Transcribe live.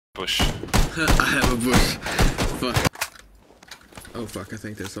bush. I have a bush. Fuck. Oh fuck, I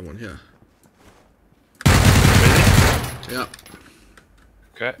think there's someone here. Really? Yeah.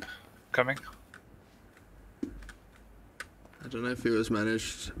 Okay, coming. I don't know if he was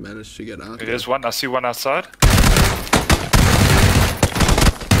managed to get out. There's one, I see one outside.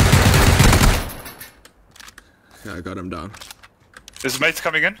 Yeah, I got him down. His mate's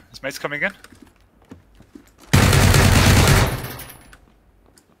coming in. His mate's coming in.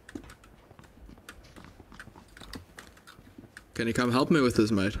 Can you come help me with this,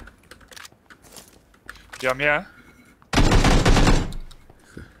 mate? Yeah, I'm here.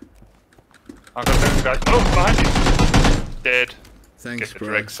 I got the guy. Oh, behind you. Dead. Thanks, Get bro.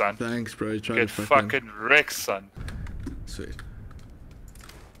 wrecked, son. Thanks, bro. You tried Get to fucking wrecked, son. Sweet.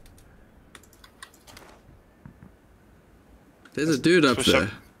 There's a dude up there.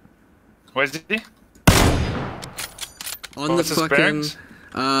 Where's he? On the fucking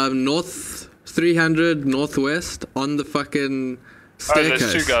north 300 northwest on the fucking staircase. Oh,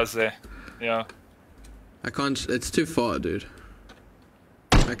 there's two guys there. Yeah. I can't. It's too far, dude.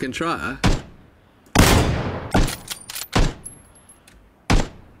 I can try.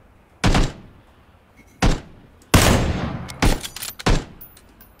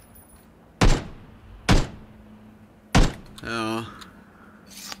 Yeah.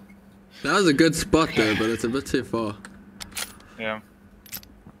 That was a good spot though, but it's a bit too far. Yeah.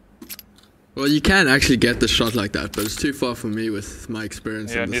 Well, you can actually get the shot like that, but it's too far for me with my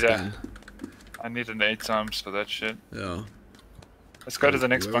experience in this game. I need an 8 times for that shit. Yeah. Let's go to the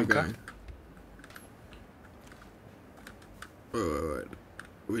next bunker. Wait.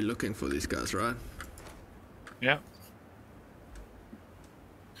 We're looking for these guys, right? Yeah.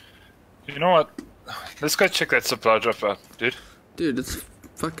 You know what? Let's go check that supply drop out, dude. Dude, it's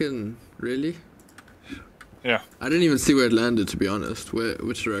fucking... Really? Yeah. I didn't even see where it landed, to be honest.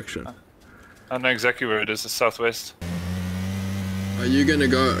 Which direction? I know exactly where it is. It's southwest. Are you gonna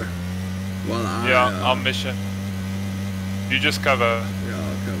go? While I... Yeah, I'll mission. You just cover. Yeah,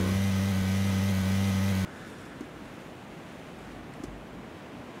 I'll cover.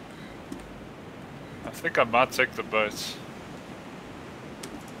 I think I might take the boats.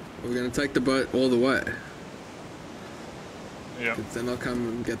 We're gonna take the boat all the way. Yeah. Then I'll come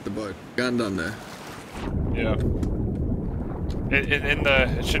and get the boat. Gun down there. Yeah. In the...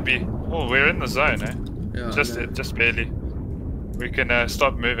 It should be... Oh, we're in the zone, eh? Yeah. Just barely. We can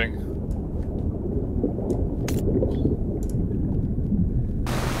start moving.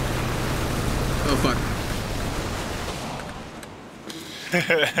 Oh fuck.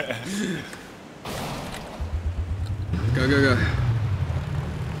 Go.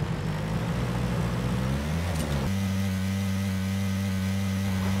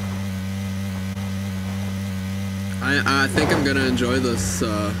 I think I'm gonna enjoy this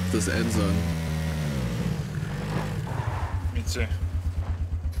this end zone. Me too.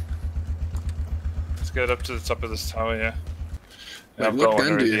 Let's get up to the top of this tower, yeah. Wait, what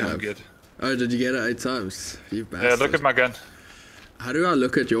gun do you have? Good. Oh, did you get it 8 times? You bastard. Yeah, look at my gun. How do I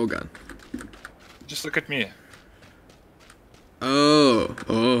look at your gun? Just look at me. Oh.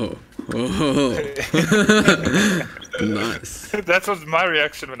 Nice. That was my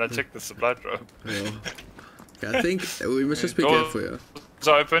reaction when I checked the supply drop. Oh. Okay, I think we must just be careful here. Doors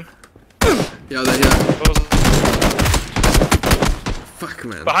open. Yeah, they're here. Doors. Fuck,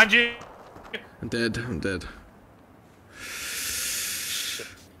 man. Behind you! I'm dead.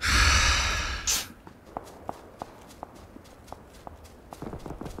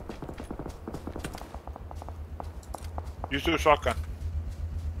 Use your shotgun.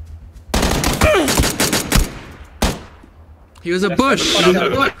 He was a bush!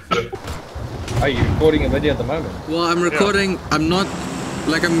 Are you recording a video at the moment? Well, I'm recording, I'm not,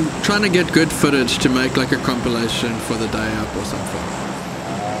 like I'm trying to get good footage to make like a compilation for the day up or something.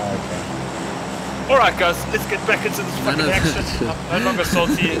 Okay. Alright guys, let's get back into this fucking action. I'm no longer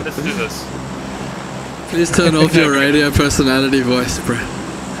salty, let's do this. Please turn off your radio personality voice, bro.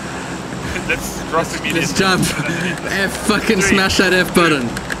 Let's drop immediately. Let's jump. F, fucking smash that F button.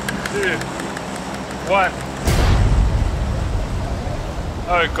 2, 1.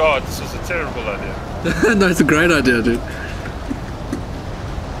 Oh god, this is a terrible idea. No, it's a great idea, dude.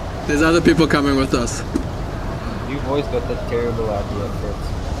 There's other people coming with us. You've always got that terrible idea, Fritz.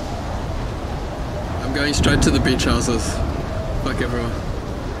 I'm going straight to the beach houses. Fuck everyone.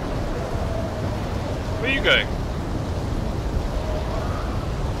 Where are you going?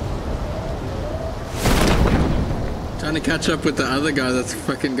 Trying to catch up with the other guy that's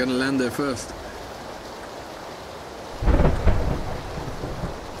fucking gonna land there first.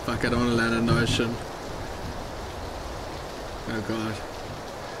 Fuck, I don't want to land in the ocean. Oh god.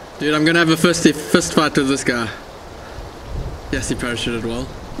 Dude, I'm gonna have a fist fight with this guy. Yes, he parachuted well.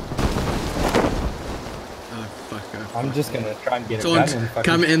 Oh, fuck. Oh, I'm just gonna try and get it Someone done and fucking...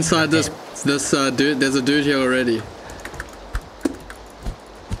 come inside this dude. There's a dude here already.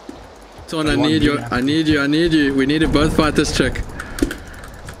 Someone, I need you. We need to both fight this chick.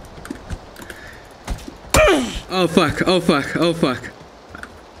 Oh fuck.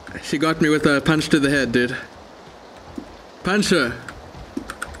 She got me with a punch to the head, dude. Punch her.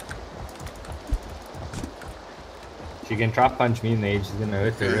 She can try punch me in the head, she's gonna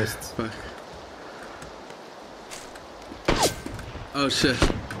hurt her wrists. Fuck. Oh shit.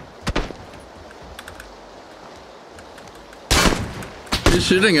 He's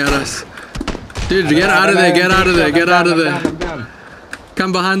shooting at us. Dude, get out of there, get out of there, get out of there. I'm down.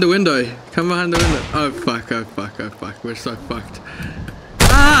 Come behind the window. Come behind the window. Oh fuck. We're so fucked.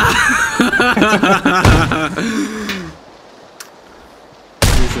 Ah!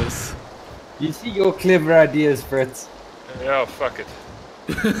 Jesus. You see your clever ideas, Fritz. Yeah, fuck it.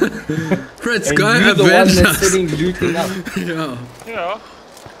 Fritz, And go you're the one avenge that's us. sitting looting up. Yeah. Yeah.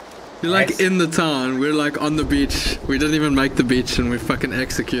 You're like Nice. in the town. We're like on the beach. We didn't even make the beach and we fucking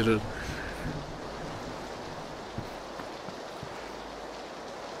executed.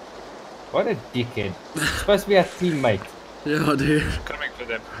 What a dickhead. It's supposed to be a teammate. Yeah, dude. Coming for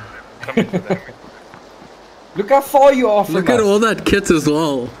them. Coming for them. Look how far you are from Look us. at all that kit as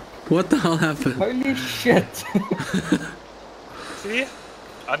well. What the hell happened? Holy shit. See?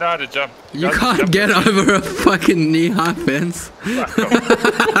 I know how to jump. You guys can't jump get with me. over a fucking knee-high fence. Fuck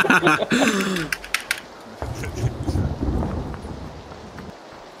off.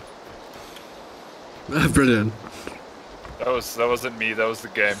 Ah, brilliant. That wasn't me, that was the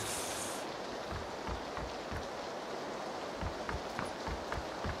game.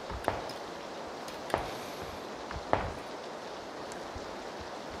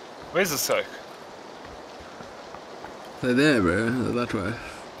 Where's the soak? They're there, bro. They're that way.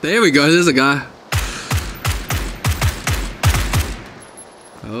 There we go. There's a guy.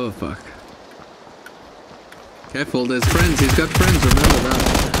 Oh, fuck. Careful, there's friends. He's got friends, remember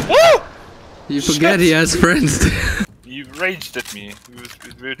that. Woo! You forget he has friends. He raged at me.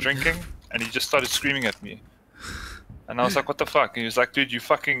 We were drinking, and he just started screaming at me. And I was like, what the fuck? And he was like, dude,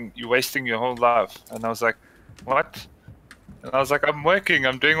 you're wasting your whole life. And I was like, what? And I was like, I'm working,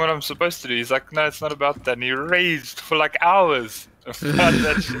 I'm doing what I'm supposed to do. He's like, no, it's not about that. And he raged for like hours about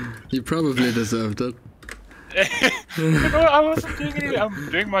that shit. You probably deserved it. You know, I wasn't doing anything.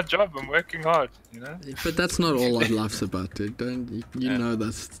 I'm doing my job. I'm working hard, you know? But that's not all life's about, dude. You know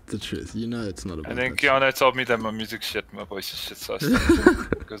that's the truth. You know it's not about And then that Keanu told me that my music shit, my voice is shit, so I stopped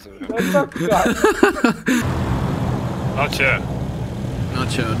because of him. What's up, guys? Not sure.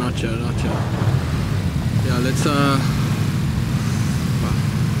 Not sure. Yeah, let's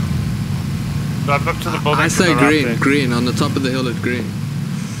Drive up to the building. I to say the right there. green, on the top of the hill at green.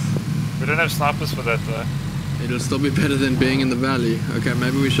 We don't have snipers for that though. It'll still be better than being in the valley. Okay,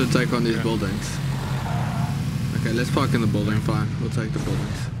 maybe we should take on these buildings. Okay, let's park in the building, fine. We'll take the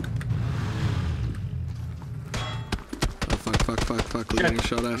buildings. Oh, fuck. We're getting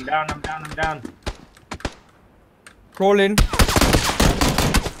shot at. I'm down. Crawl in.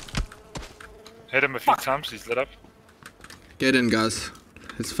 Hit him a few times, he's lit up. Get in, guys.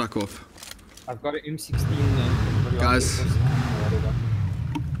 Let's fuck off. I've got an M16 Guys.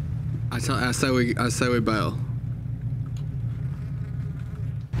 I say we bail.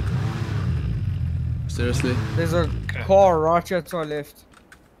 Seriously? There's a car right here to our left.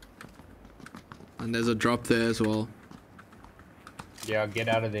 And there's a drop there as well. Yeah, get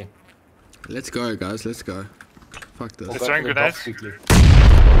out of there. Let's go, guys. Let's go. Fuck this. Let's throwing grenades.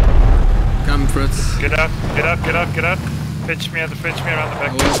 Come, Fritz. Get up. Fetch me around the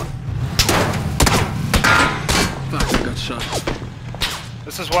back. Oh. Fuck, I got shot.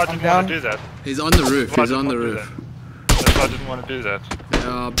 This is why I didn't want to do that. He's on the roof. Why He's I on the didn't roof. want to do that. That's why I didn't want to do that.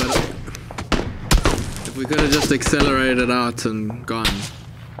 Yeah, but if we could have just accelerated out and gone.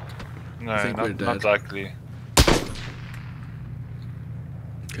 No, think we're not dead. likely.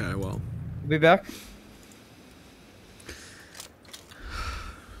 Okay, well. Be back.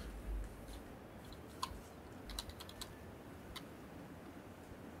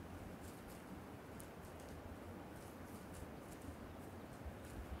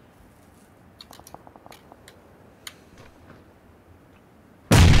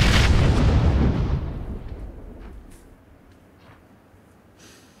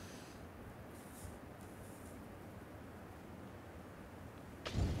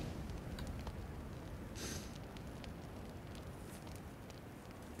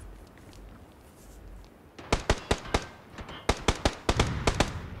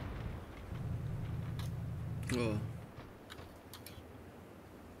 Oh.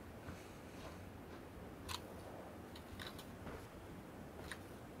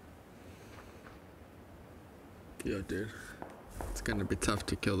 Yeah, dude. It's gonna be tough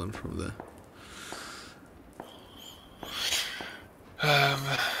to kill them from there.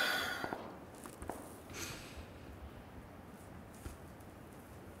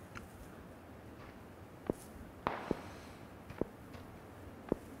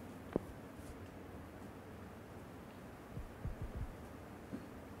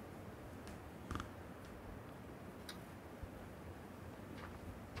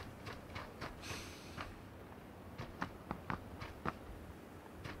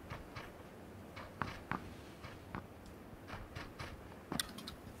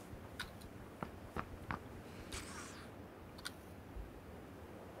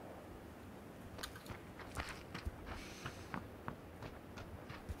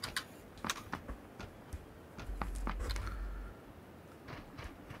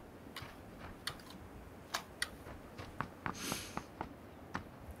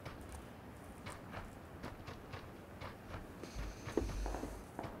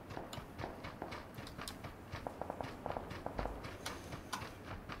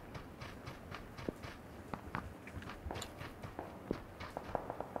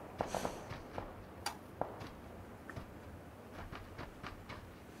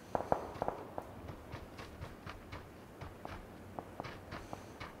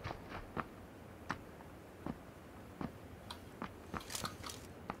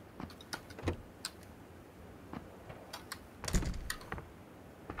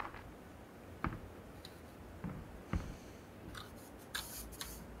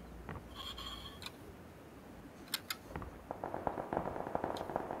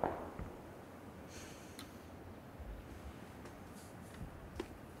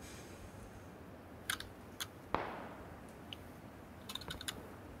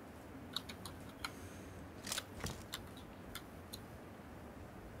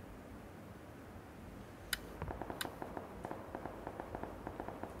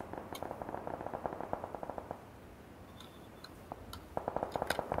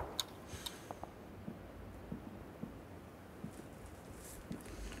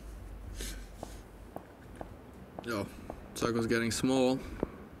 Yo, circle's getting small.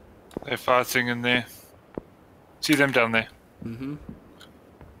 They're fighting in there. See them down there. Mm-hmm.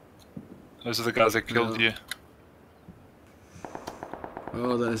 Those are the guys that killed you.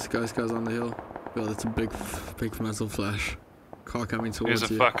 Oh, there's guys on the hill. Yo, that's a big muzzle flash. Car coming towards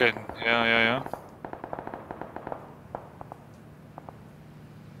There's a you. fucking... Yeah.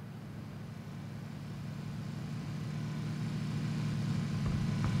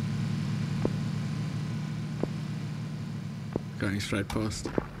 Going straight past.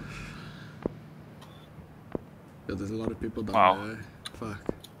 Yo, there's a lot of people down Wow. there. Fuck.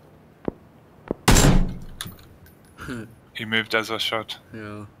 He moved as I shot.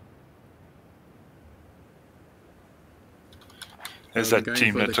 Yeah. There's Oh, that they're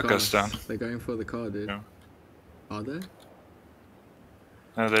team going that for the took us cars. down. They're going for the car, dude. Yeah. Are they?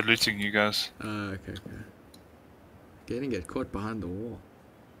 No, they're looting you guys. Okay. Getting get caught behind the wall.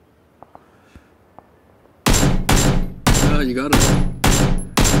 Oh, you got it.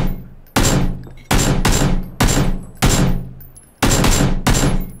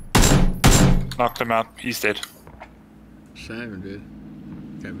 Knocked him out. He's dead. Shame, dude.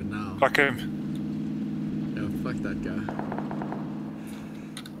 Okay, but now. Fuck him. Yo, fuck that guy.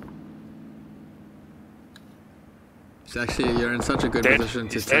 It's actually, you're in such a good Dead. position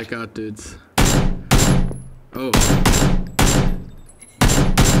to He's take dead. out dudes. Oh.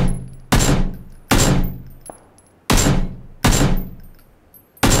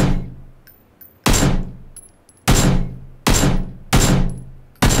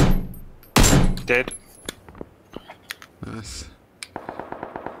 Dead. Nice.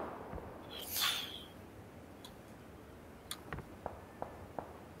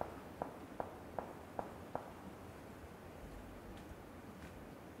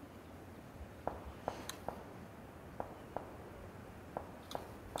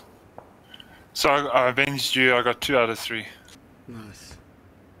 So I avenged you. I got 2 out of 3. Nice.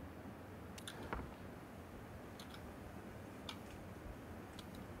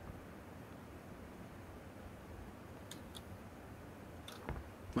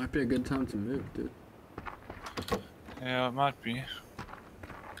 Might be a good time to move, dude. Yeah, it might be.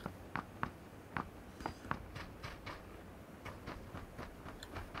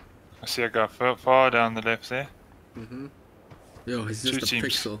 I see a guy far down the left there. Mm-hmm. Yo, he's 2 just a teams.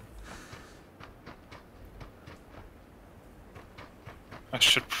 pixel. I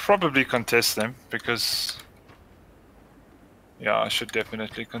should probably contest them because Yeah, I should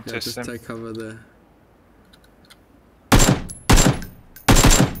definitely Yeah, contest just them. take cover there.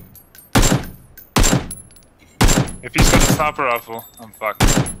 If he's got a sniper rifle, I'm fucked.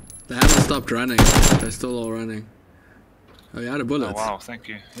 They haven't stopped running. They're still all running. Oh, you out of bullets? Oh wow, thank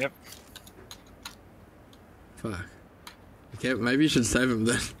you. Yep. Fuck. Okay, maybe you should save him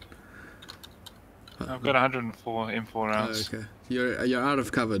then. I've got 104 M4 Oh, rounds. okay. You're out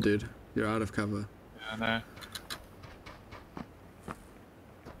of cover, dude. You're out of cover. Yeah, I know.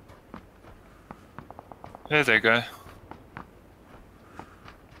 There they go.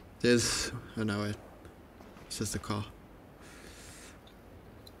 There's... Oh no, wait. It's just a car.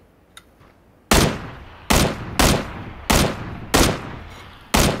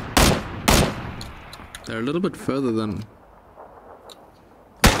 They're a little bit further than...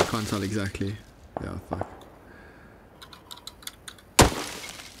 I can't tell exactly. Yeah, fuck.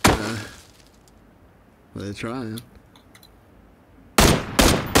 Well, they're trying.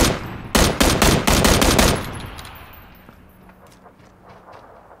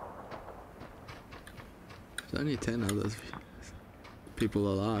 There's only 10 others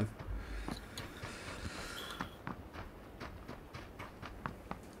people alive.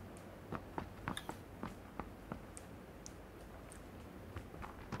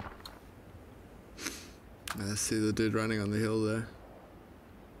 I see the dude running on the hill there.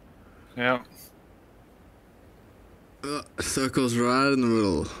 Yeah. Circle's right in the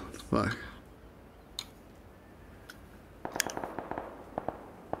middle. Fuck.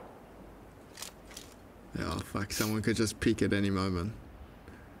 Yeah, fuck. Someone could just peek at any moment.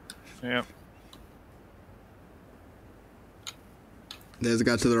 Yep. There's a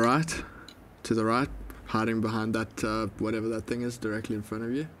guy to the right. To the right. Hiding behind that, whatever that thing is, directly in front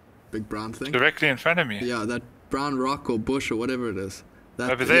of you. Big brown thing. Directly in front of me. Yeah, that brown rock or bush or whatever it is.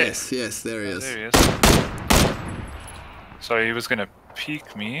 That, Over there? Yes, yes, there he is. There he is. Sorry, he was gonna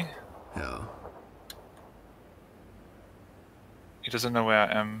peek me. Yeah. He doesn't know where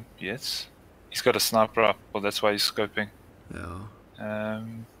I am yet. He's got a sniper up, well that's why he's scoping. Yeah.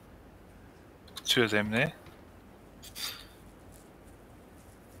 Two of them there.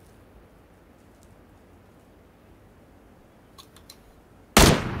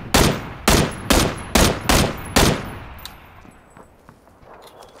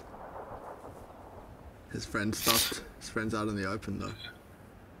 His friend stopped. His friend's out in the open though.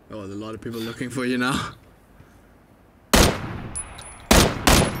 Oh, there's a lot of people looking for you now.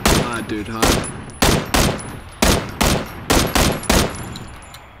 Hi, dude, hi.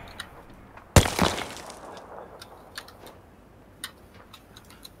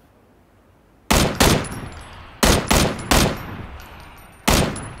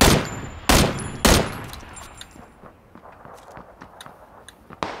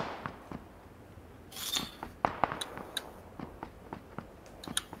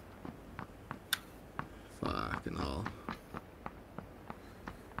 Fucking hell.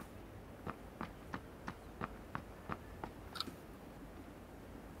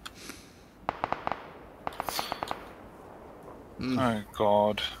 Oh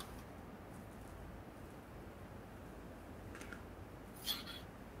god.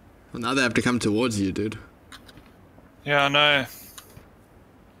 Well, now they have to come towards you, dude. Yeah, I know.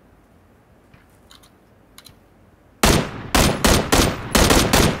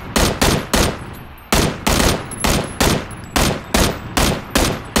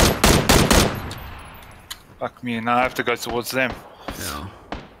 Fuck me, now I have to go towards them. Yeah.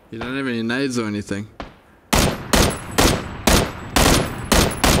 You don't have any nades or anything.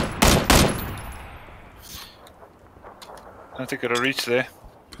 I don't think it'll reach there.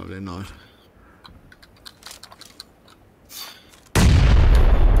 Probably not.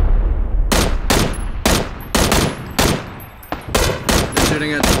 They're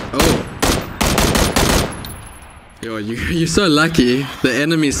shooting at... Oh! Yo, you're so lucky. The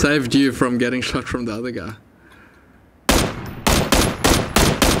enemy saved you from getting shot from the other guy.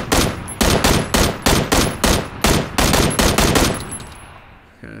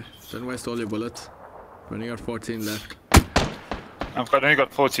 Okay, don't waste all your bullets. We've only got 14 left. I've only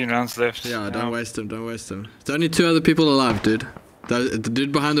got 14 rounds left. Yeah, don't waste them, don't waste them. There's only 2 other people alive, dude. The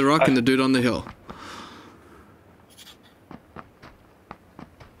dude behind the rock and the dude on the hill.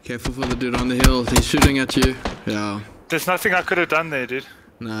 Careful for the dude on the hill, he's shooting at you. Yeah. There's nothing I could have done there, dude.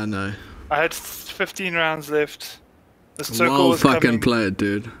 No, no. I had 15 rounds left. The circle Well was fucking coming. played,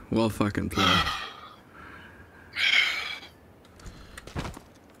 dude. Well fucking played.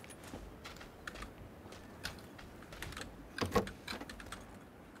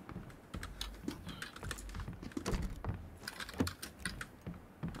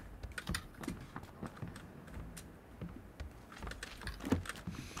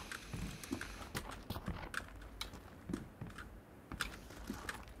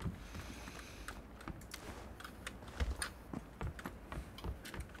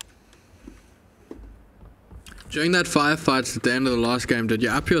 During that firefight at the end of the last game, did you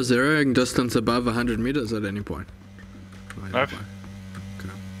up your zeroing distance above 100 meters at any point? Oh, Nope. Okay.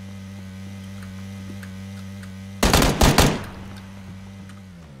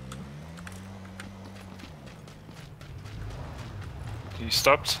 He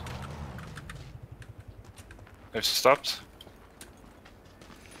stopped. They've stopped.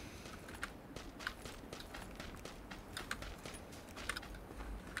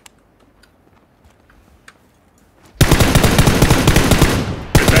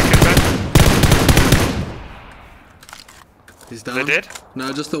 Get back. He's down. They dead?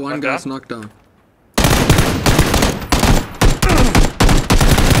 No, just the one One guy's down? knocked down.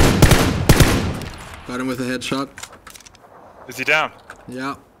 Got him with a headshot. Is he down?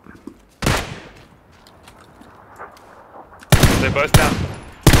 Yeah. They're both down.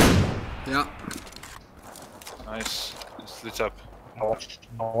 Yeah. Nice. It's lit up.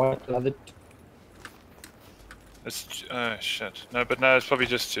 What? Other It's shit. No, but no, it's probably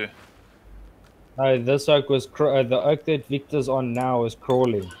just two. No, this oak was the oak that Victor's on now is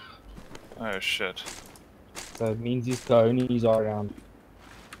crawling. Oh shit. So it means his cojones are around.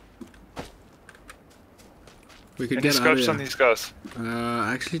 We could Any get out of scopes on here. these guys?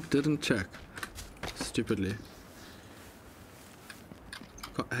 I actually didn't check. Stupidly.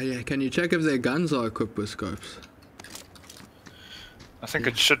 Hey, can you check if their guns are equipped with scopes? I think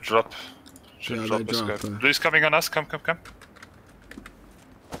it should drop. Should Yeah, drop they a drop, scope. yeah. Blue's coming on us. Come. Okay.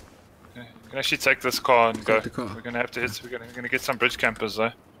 You can actually take this car and go. the car. We're gonna have to hit. We're gonna get some bridge campers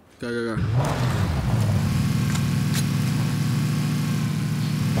though. Go.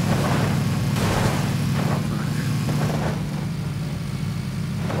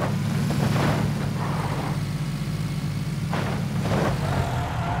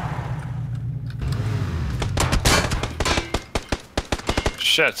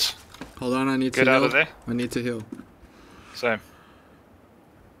 Shit. Hold on, I need Get to out heal. of there. I need to heal. Same.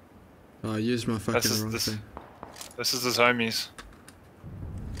 Oh, I used my fucking This is wrong this. thing. This is his homies.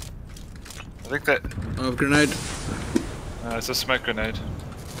 I think that. Oh, grenade. It's a smoke grenade.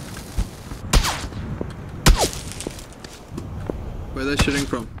 Where are they shooting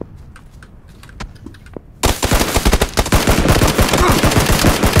from?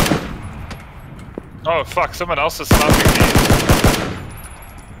 Oh fuck! Someone else is sniping me.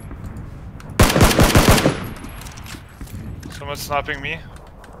 Someone's sniping me.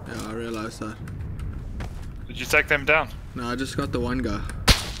 Yeah, I realized that. Did you take them down? No, I just got the one guy.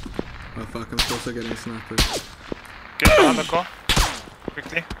 Oh fuck, I'm also getting sniped. Get behind the car.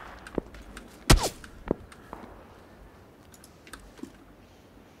 Quickly.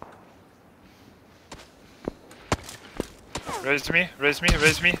 Raise me.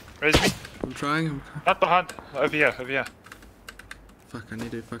 I'm trying. Not behind. Over here. Fuck, I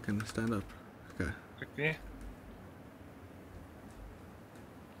need to fucking stand up. Okay. Quickly.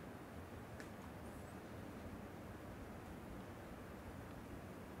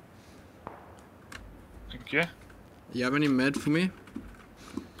 Thank you. You have any med for me?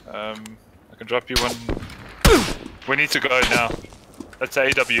 I can drop you one. We need to go now. That's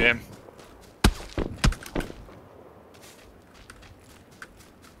AWM.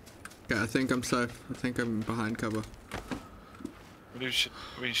 Okay, I think I'm safe. I think I'm behind cover.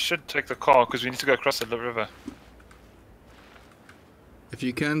 We should take the car because we need to go across the river. If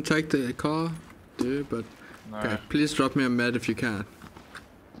you can take the car, do, but... No, Okay, please drop me a med if you can.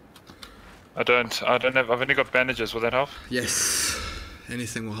 I don't have. I've only got bandages. Will that help? Yes.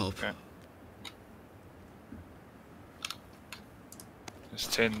 Anything will help. Okay. There's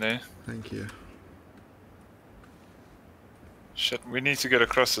 10 there. Thank you. Shit, we need to get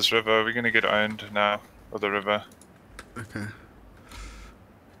across this river. We're gonna get owned now. Or the river. Okay.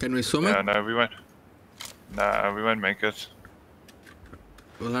 Can we swim Yeah, it? no, we won't. Nah, we won't make it.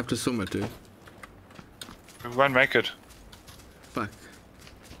 We'll have to swim it, dude. We won't make it. Fuck.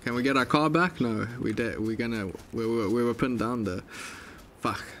 Can we get our car back? No, we did. We were pinned down there.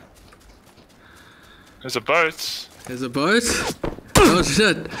 Fuck. There's a boat. There's a boat. Oh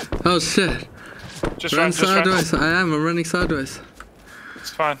shit! Oh shit! Just Run run, just run. sideways. I'm running sideways.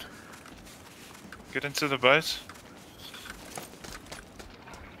 It's fine. Get into the boat.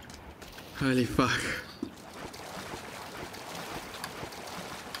 Holy fuck!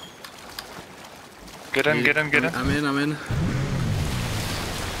 Get in, get in. I'm in.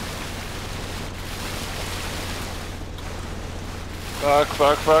 Fuck.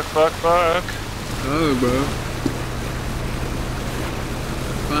 Oh, bro.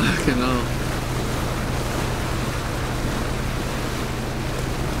 Fucking hell.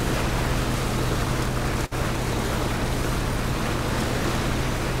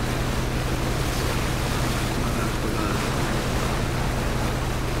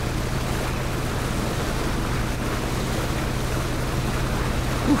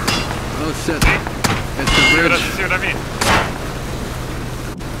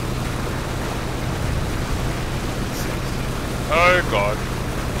 god.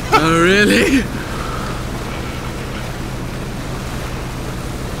 Oh really?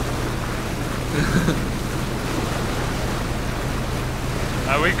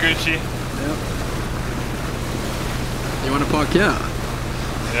 Are we Gucci? Yep. You want to park here?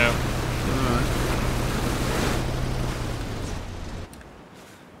 Yeah. Alright.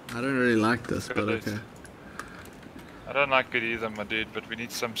 I don't really like this, but okay. I don't like it either, my dude, but we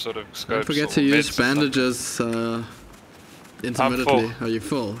need some sort of scopes. Don't forget to use bandages intermittently. Are you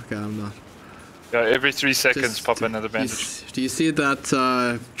full? Okay, I'm not. Yeah, every 3 seconds pop another bandage. Do you see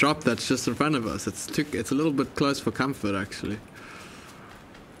that drop that's just in front of us? It's a little bit close for comfort, actually.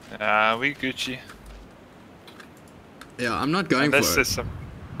 We Gucci. Yeah, I'm not going Unless for there's it. some...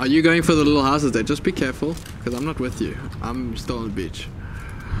 Are you going for the little houses there? Just be careful, because I'm not with you. I'm still on the beach.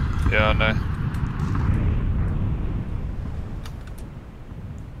 Yeah, I know.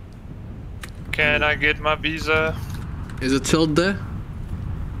 Can I get my visa? Is it chilled there?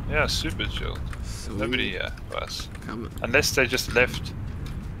 Yeah, super chilled. Sweet. Nobody here for us. Come on. Unless they just left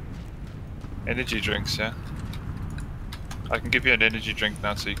energy drinks, yeah? I can give you an energy drink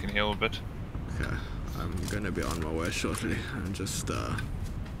now so you can heal a bit. Okay, I'm gonna be on my way shortly. I'm just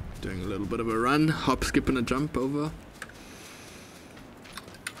doing a little bit of a run, hop, skip and a jump over.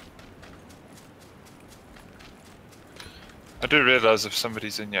 I do realize if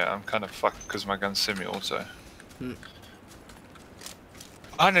somebody's in here, I'm kind of fucked because my gun's semi-auto.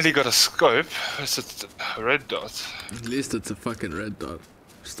 I nearly got a scope. It's a red dot. At least it's a fucking red dot.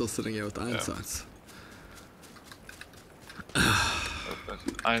 Still sitting here with iron sights.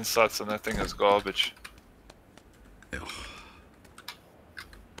 Iron sights on that thing is garbage. Ugh.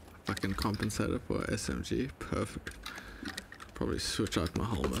 Fucking compensator for SMG. Perfect. Probably switch out my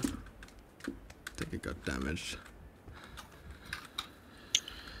helmet. I think it got damaged.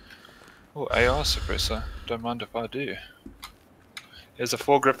 Oh, AR suppressor. Don't mind if I do. Here's a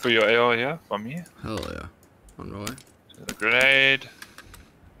foregrip for your AR here, from me. Hell yeah. On my way. A grenade.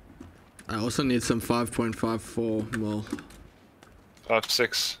 I also need some 5.54 mil.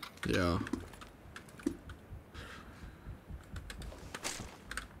 5.6. Yeah.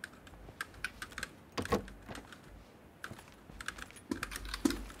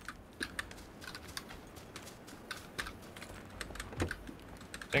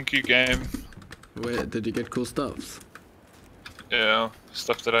 Thank you, game. Wait, did you get cool stuffs? Yeah,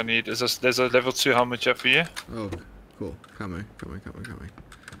 stuff that I need. There's a level 2 helmet here for you. Oh, cool. Coming.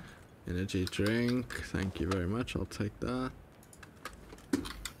 Energy drink. Thank you very much. I'll take that.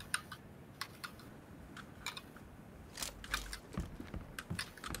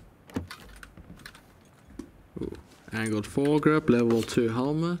 Ooh. Angled foregrip, level 2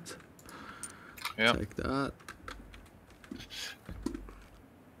 helmet. Yeah. Take that.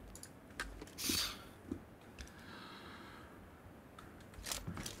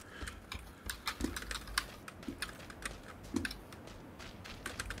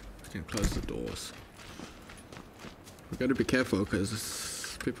 Can close the doors. We gotta be careful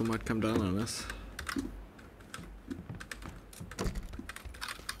because people might come down on us.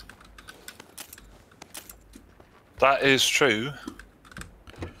 That is true.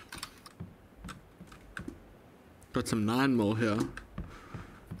 Got some 9mm here.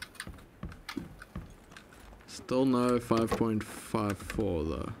 Still no 5.54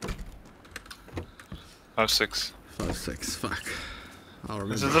 though. 5.6. 5.6, fuck. I'll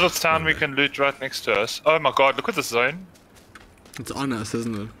remember. There's a little town we can loot right next to us. Oh my god, look at this zone. It's on us,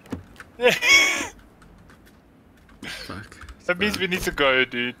 isn't it? Yeah. Fuck. That means we need to go,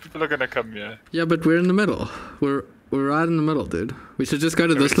 dude. People are gonna come here. Yeah, but we're in the middle. We're right in the middle, dude. We should just go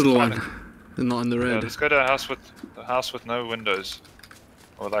to this little one. On the Yeah, red. let's go to a house with no windows.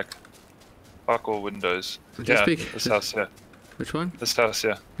 Or like fuck all windows. Just this house here. Which one? This house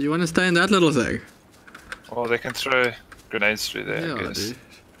here. You wanna stay in that little thing? Or they can throw grenades through there, Yeah, I guess. dude.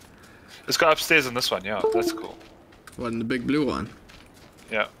 Let's go upstairs in this one, yeah, that's cool. What, in the big blue one?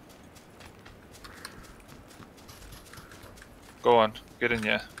 Yeah. Go on, get in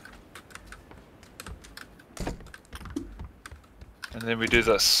here. And then we do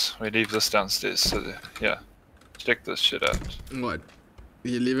this. We leave this downstairs, so yeah. Check this shit out. What?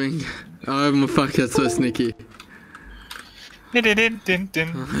 You leaving? Oh my fuck, that's so sneaky.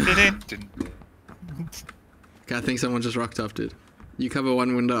 Okay, I think someone just rocked up, dude. You cover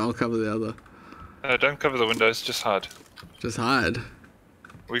one window, I'll cover the other. No, don't cover the windows, just hide. Just hide.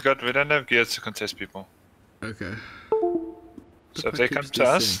 We don't have gears to contest people. Okay. So if they come to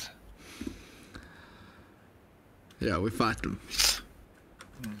us, yeah, we fight them.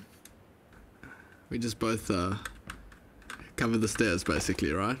 We just both cover the stairs,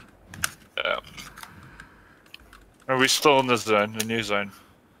 basically, right? yeah. No, we're still in the zone, the new zone.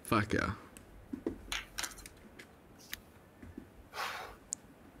 Fuck yeah.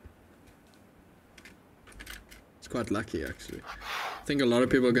 It's quite lucky actually. I think a lot of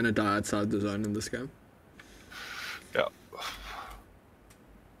people are gonna die outside the zone in this game. Yeah.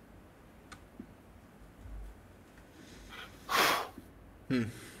 Hmm. Do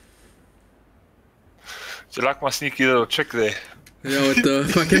you like my sneaky little trick there? Yeah, with the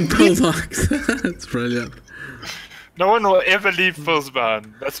fucking pillbox. That's brilliant. No one will ever leave pills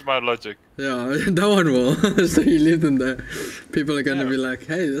behind. That's my logic. Yeah, no one will. So you leave them there. People are gonna be like,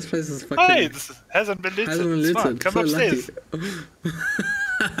 hey, this place is fucking... Hey, this hasn't been looted. Hasn't been It's fine. looted. Come So upstairs.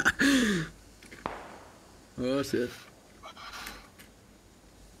 Oh shit.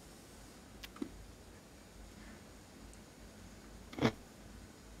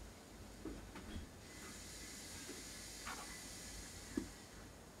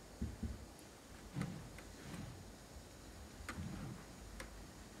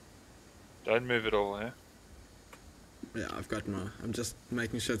 Don't move at all, eh? Yeah, I've got my... I'm just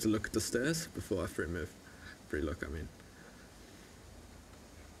making sure to look at the stairs before I free move. Free look, I mean.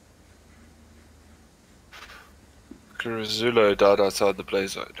 Zulo died outside the play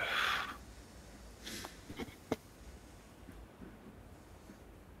zone.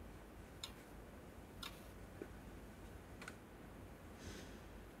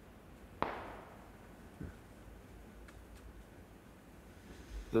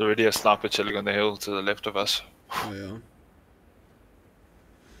 There's already a sniper chilling on the hill to the left of us. Oh yeah.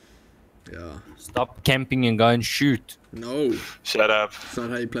 Yeah. Stop camping and go and shoot. No. Shut up. That's not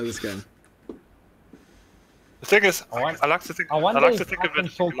how you play this game. The thing is, I like to think. I wonder like to if think I of can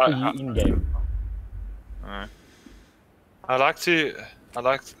it talk like. to you in game. I like.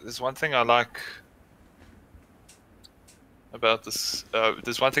 There's one thing I like about this.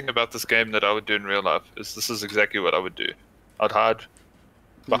 There's one thing about this game that I would do in real life. This is exactly what I would do. I'd hide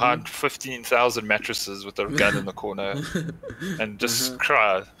behind 15,000 mattresses with a gun in the corner and just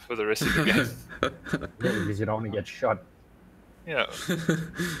cry for the rest of the game. Yeah, because you don't want to get shot. Yeah.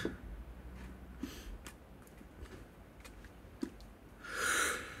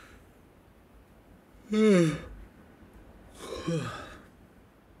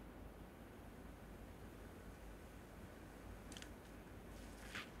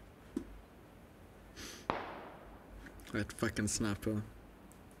 That fucking sniper.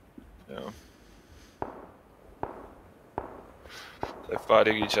 Yeah. They're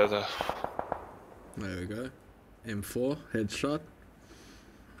fighting each other. There we go. M4, headshot.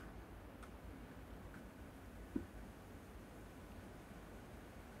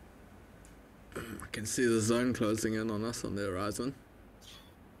 I can see the zone closing in on us on the horizon.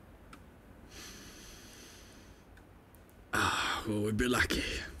 Ah, well, we'd be lucky.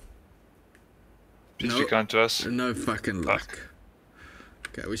 Please be kind to us. No fucking luck.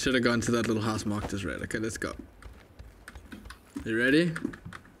 Okay, we should have gone to that little house marked as red. Okay, let's go. You ready?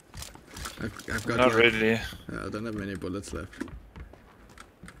 I've got... Not really. I don't have many bullets left.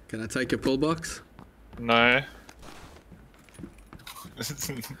 Can I take your pull box? No.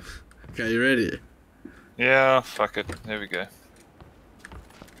 Okay, you ready? Yeah, fuck it. There we go.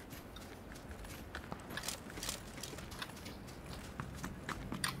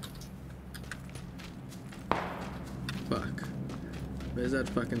 Fuck. Where's that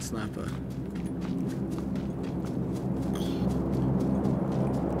fucking sniper?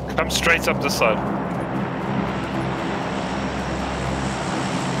 Come straight up the side.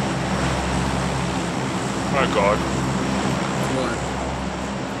 Oh god. What?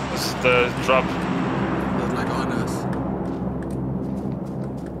 This is the drop. There's like on us.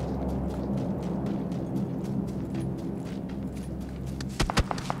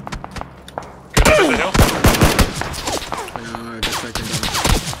 Get out of the hill. Yeah, I got taken down.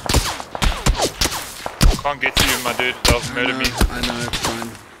 Can't get to you, my dude. They'll murder me. I know, it's fine.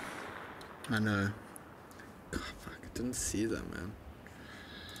 I know. God, fuck, I didn't see that, man.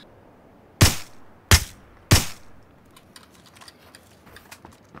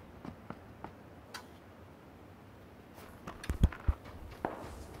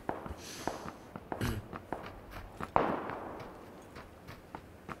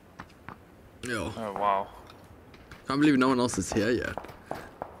 Yo. Oh wow. Can't believe no one else is here yet.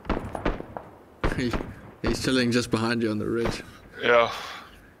 He's chilling just behind you on the ridge. Yeah.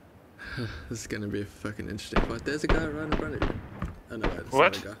 This is gonna be a fucking interesting fight. There's a guy right in front of you. Oh no, wait, it's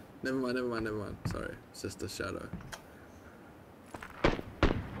What? not a guy. Never mind, never mind, never mind. Sorry, it's just a shadow.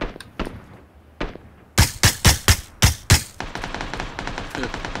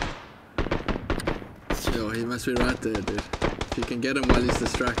 Yo, he must be right there, dude. If you can get him while he's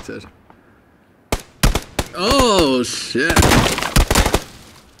distracted. Oh shit.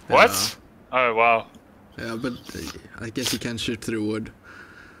 What? Oh wow. Yeah, but I guess you can shoot through wood.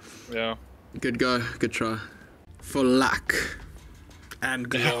 Yeah. Good go, good try. For luck and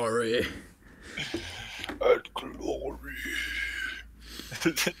glory. And glory.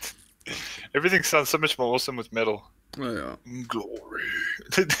 Everything sounds so much more awesome with metal. Oh yeah. Glory.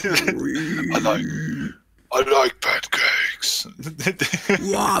 I like pancakes.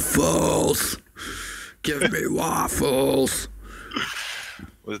 Waffles. Give me waffles.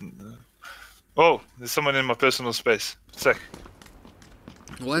 Oh, there's someone in my personal space. Sick.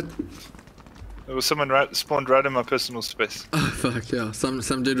 What? There was someone spawned right in my personal space. Oh fuck yeah. Some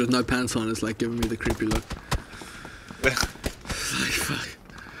dude with no pants on is like giving me the creepy look. Like fuck.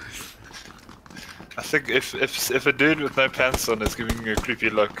 I think if a dude with no pants on is giving you a creepy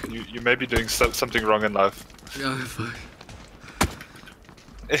look, you may be doing something wrong in life. Oh fuck.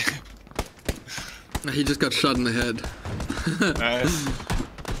 He just got shot in the head. Nice.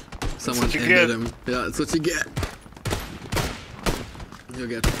 Someone That's what you ended get. him. Yeah, that's what you get. You'll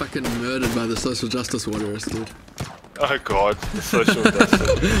get fucking murdered by the social justice warriors, dude. Oh god, the social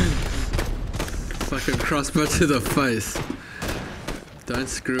justice. Fucking crossbow to the face. Don't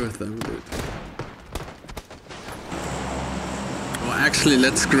screw with them, dude. Or actually,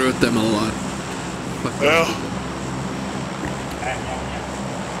 let's screw with them a lot. Fuck them. Well,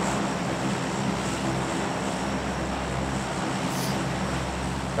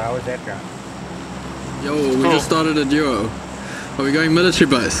 How was that round? Yo, we just started a duo. Are we going military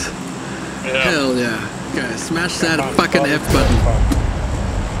base? yeah. Hell yeah. Okay, smash that fucking F button.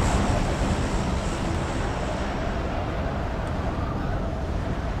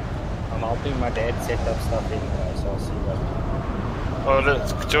 I'm helping my dad set up stuff anyway, so I'll see what. Oh,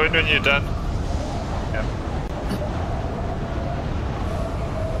 let's join when you're done. Yeah.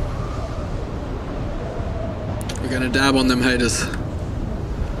 We're gonna dab on them haters.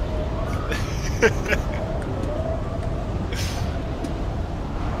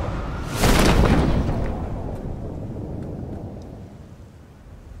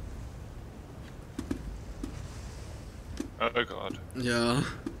 Oh god. Yeah,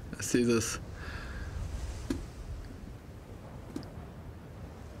 I see this.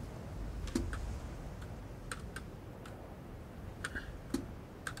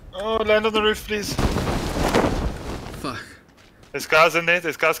 Oh, land on the roof, please. Fuck. There's cars in there.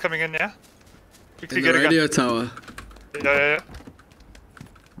 There's cars coming in, yeah? Quickly In the get a gun. radio tower. Yeah.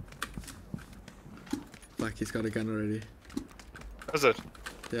 Fuck, he's got a gun already. Is it?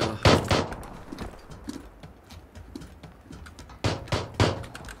 Yeah.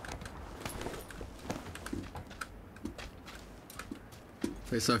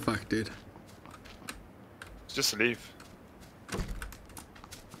 We're so fucked, dude. Just leave.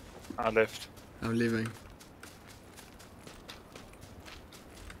 I left. I'm leaving.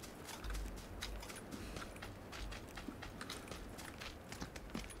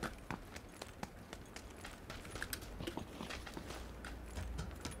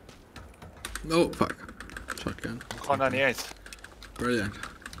 Oh, fuck. Shotgun. Car 98. Brilliant.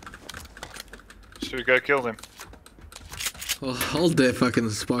 Should we go kill them? Well, hold there, fucking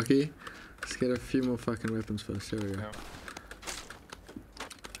Sparky. Let's get a few more fucking weapons first. Here we go. Yeah.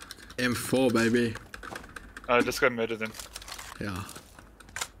 M4, baby. Let's go murder them. Yeah.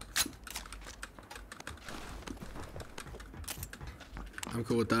 I'm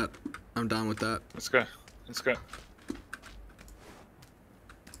cool with that. I'm down with that. Let's go. Let's go.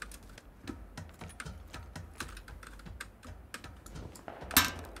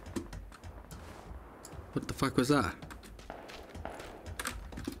 What the fuck was that?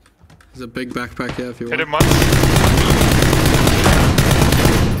 There's a big backpack here if you Hit want. him once.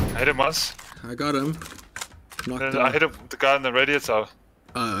 Hit him once. I got him. Knocked Then him. I hit him, the guy in the radio tower.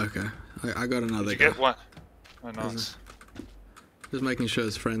 Oh, okay. I got another Did you guy. get one? Oh, nice. Just making sure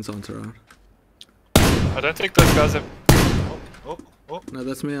his friends aren't around. I don't think those guys have... Oh. No,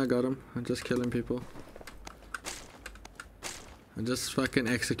 that's me. I got him. I'm just killing people. I'm just fucking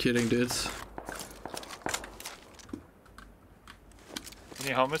executing dudes. Any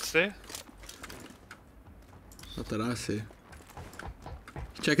helmets there? Not that I see.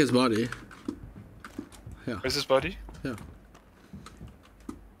 Check his body. Yeah. Where's his body? Yeah.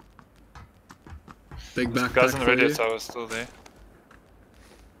 Big The backpack guys in the for radio you. tower are still there.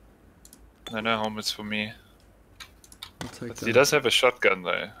 No helmets for me. I'll take But that. he does have a shotgun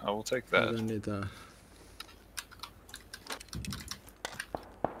though. I will take I that. don't need that.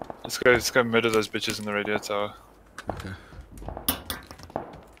 Let's go murder those bitches in the radio tower. Okay.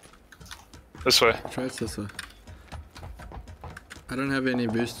 This way. Try it this way. I don't have any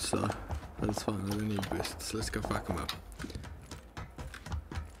boosts though. That's fine, I don't need boosts. Let's go fuck him up.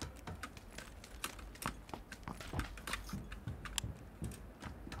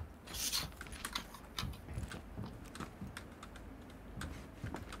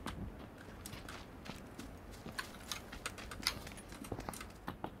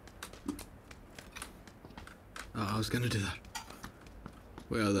 Oh, I was gonna do that.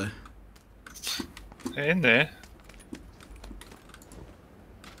 Where are they? They're in there.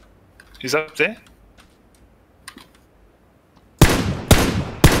 He's up there.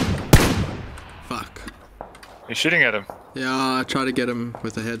 Fuck. You're shooting at him. Yeah, I tried to get him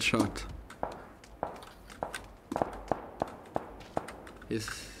with a headshot.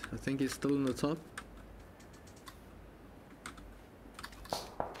 I think he's still in the top.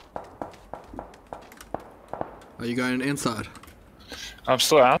 Are you going inside? I'm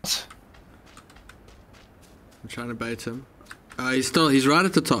still out. I'm trying to bait him. He's right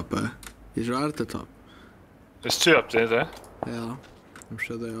at the top, bro. He's right at the top. There's two up there, though. Yeah, I'm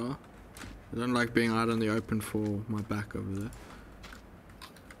sure they are. I don't like being out in the open for my back over there.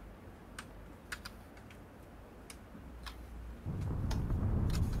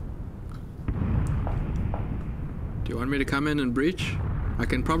 Do you want me to come in and breach? I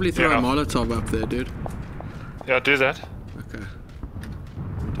can probably throw a Molotov up there, dude. Yeah, do that. Okay.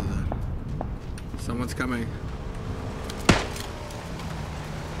 I'll do that. Someone's coming.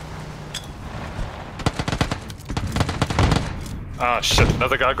 Ah, shit,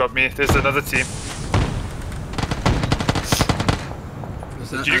 another guy got me. There's another team.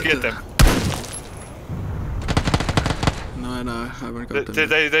 Did you get them? No, I haven't got them.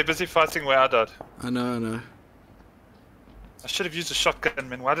 They're busy fighting where I died. I know. I should have used a shotgun,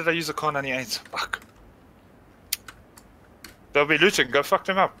 man. Why did I use a Kar 98? Fuck. They'll be looting. Go fuck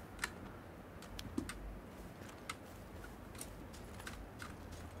them up.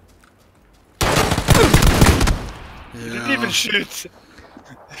 Yeah. You didn't even shoot.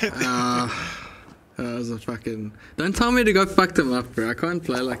 That was a fucking... Don't tell me to go fuck them up, bro. I can't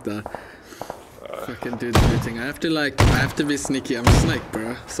play like that. Fucking dude's looting. I have to be sneaky. I'm a snake,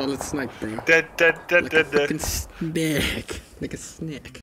 bro. Solid snake, bro. Dead. Like a fucking snake. Like a snake.